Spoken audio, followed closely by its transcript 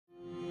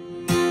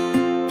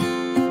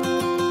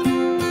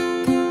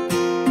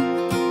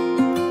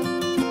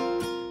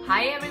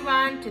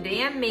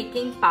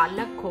making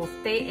Palak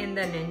Koftay in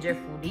the Ninja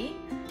Foodi.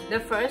 The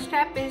first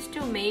step is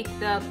to make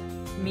the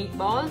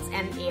meatballs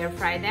and air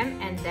fry them,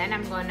 and then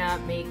I'm gonna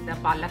make the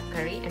palak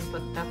curry and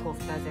put the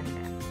koftas in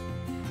them.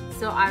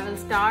 So I will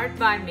start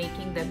by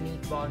making the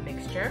meatball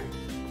mixture.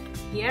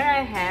 Here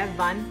I have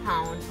 1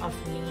 pound of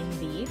lean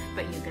beef,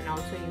 but you can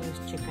also use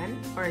chicken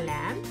or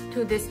lamb.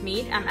 To this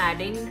meat, I'm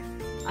adding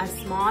a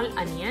small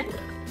onion,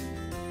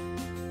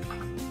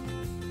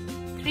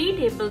 3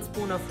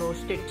 tablespoons of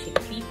roasted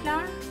chickpea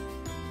flour,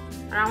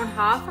 around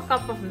half a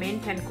cup of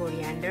mint and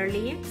coriander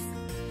leaves,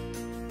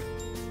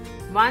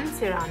 1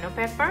 serrano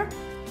pepper,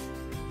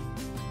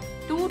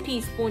 2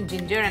 teaspoons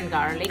ginger and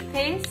garlic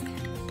paste,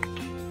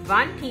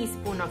 1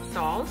 teaspoon of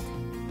salt,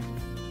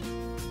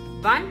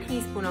 1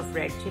 teaspoon of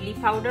red chili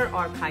powder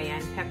or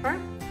cayenne pepper,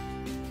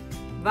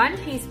 1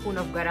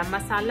 teaspoon of garam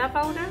masala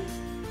powder,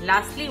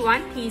 lastly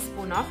 1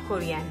 teaspoon of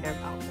coriander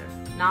powder.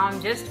 Now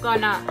I'm just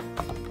gonna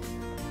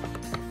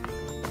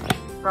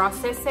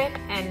process it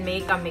and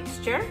make a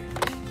mixture.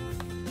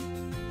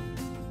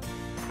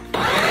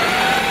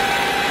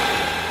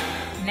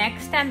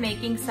 Next, I'm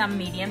making some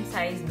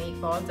medium-sized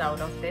meatballs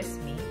out of this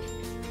meat.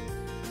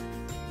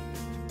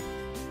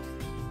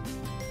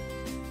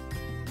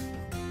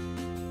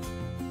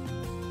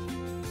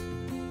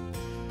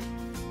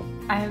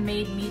 I have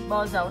made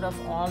meatballs out of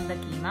all the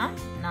keema.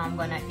 Now I'm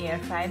gonna air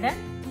fry them.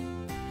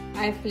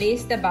 I've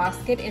placed the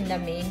basket in the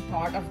main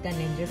pot of the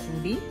Ninja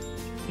Foodi,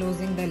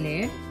 closing the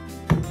lid.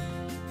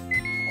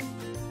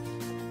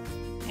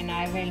 And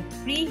I will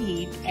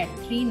preheat at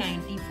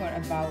 390 for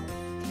about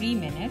 3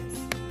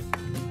 minutes.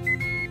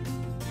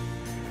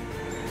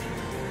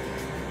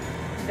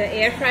 The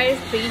air fryer is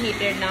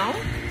preheated now.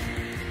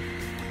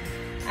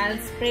 I'll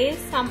spray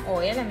some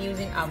oil. I'm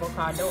using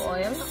avocado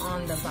oil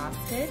on the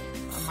basket.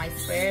 My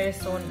sprayer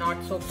is not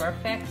so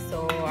perfect,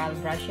 so I'll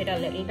brush it a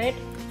little bit.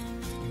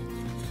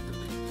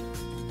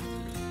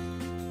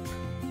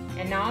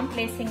 And now I'm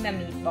placing the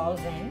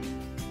meatballs in.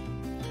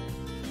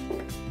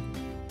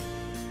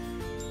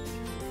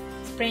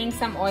 Spraying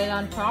some oil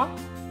on top.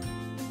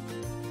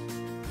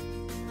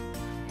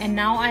 And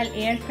now I'll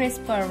air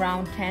crisp for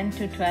around 10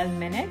 to 12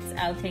 minutes.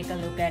 I'll take a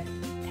look at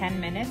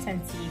 10 minutes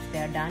and see if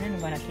they're done, and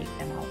I'm gonna take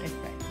them out if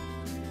ready.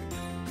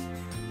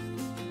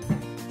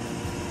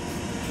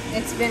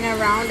 It's been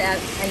around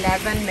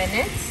 11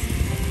 minutes.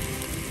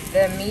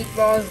 The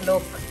meatballs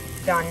look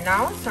done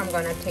now, so I'm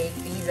gonna take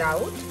these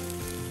out.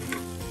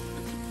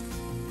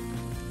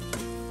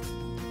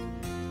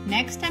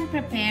 Next, I'm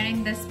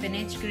preparing the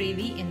spinach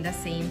gravy in the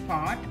same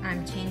pot.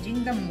 I'm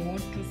changing the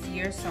mode to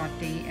sear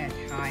saute at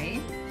high.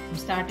 I'm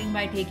starting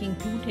by taking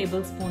 2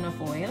 tablespoons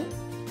of oil,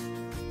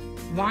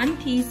 1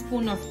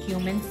 teaspoon of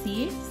cumin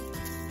seeds,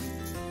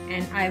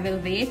 and I will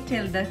wait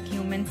till the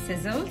cumin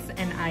sizzles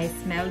and I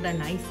smell the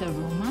nice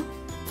aroma.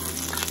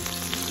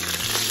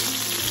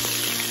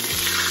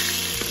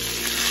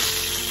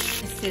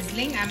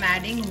 Sizzling, I'm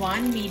adding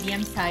 1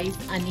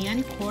 medium-sized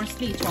onion,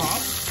 coarsely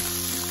chopped.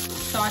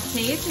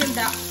 Saute till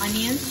the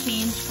onions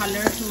change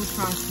color to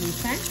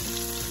translucent.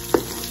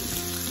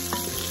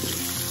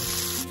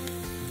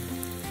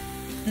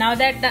 Now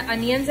that the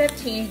onions have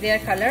changed their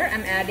color,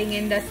 I'm adding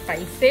in the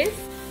spices.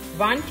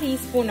 1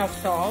 teaspoon of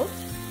salt,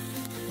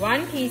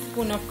 1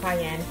 teaspoon of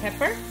cayenne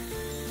pepper,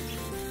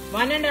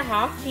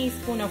 1½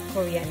 teaspoon of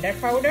coriander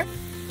powder,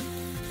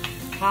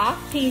 ½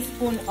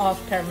 teaspoon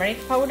of turmeric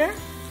powder,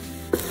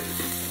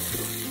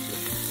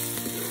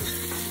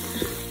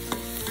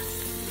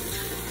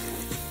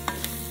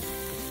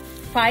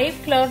 5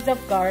 cloves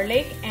of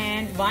garlic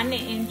and 1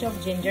 inch of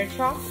ginger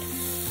chopped,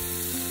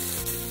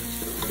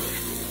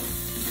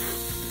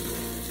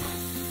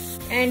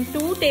 and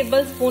 2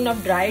 tablespoons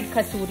of dried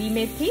kasuri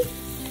methi.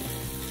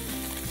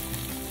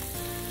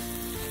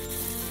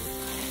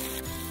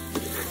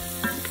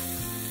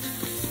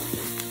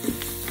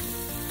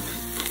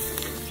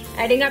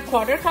 Adding a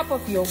 1/4 cup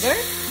of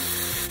yogurt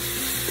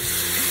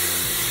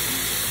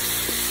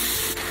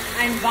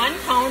and 1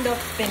 pound of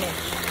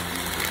spinach.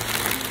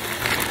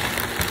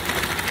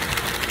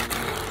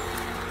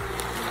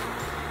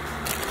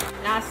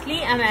 Lastly,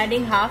 I'm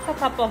adding ½ a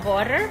cup of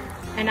water,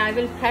 and I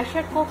will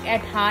pressure cook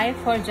at high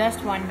for just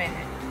 1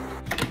 minute.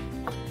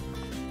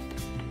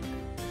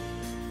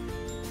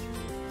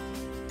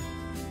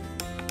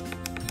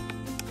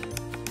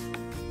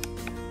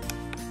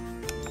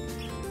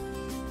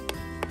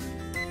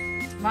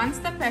 Once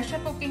the pressure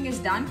cooking is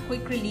done,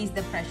 quick release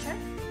the pressure.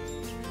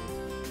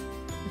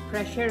 The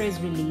pressure is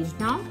released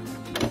now.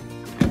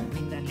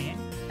 Opening the lid.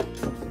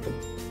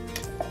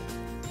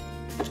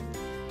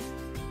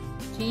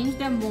 Change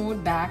the mode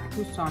back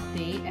to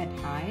saute at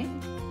high.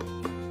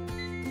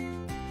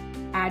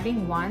 Adding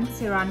 1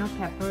 serrano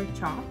pepper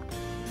chopped.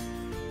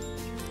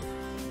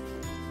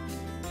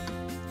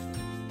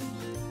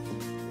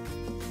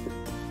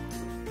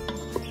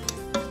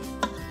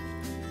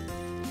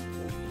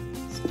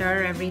 Stir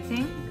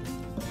everything.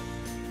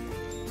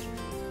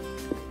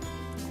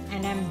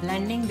 And I'm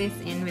blending this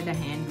in with a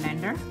hand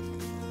blender.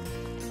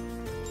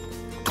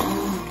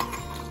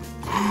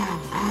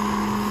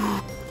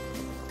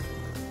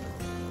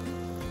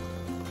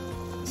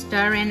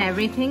 Stir in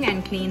everything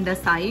and clean the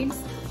sides.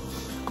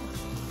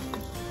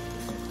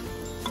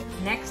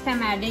 Next,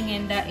 I'm adding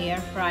in the air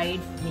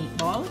fried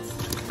meatballs.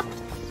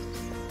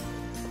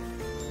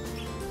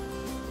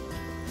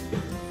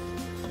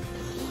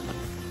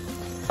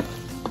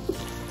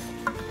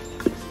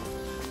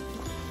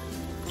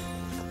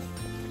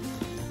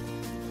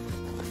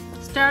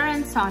 Stir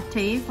and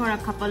saute for a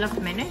couple of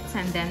minutes,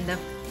 and then the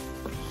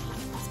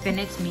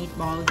spinach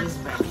meatballs is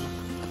ready.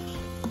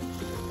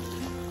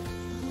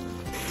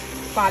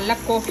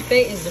 Palak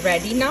Koftay is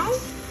ready now.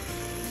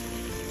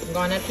 I'm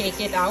gonna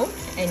take it out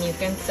and you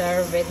can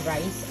serve with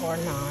rice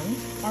or naan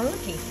or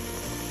roti.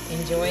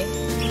 Enjoy.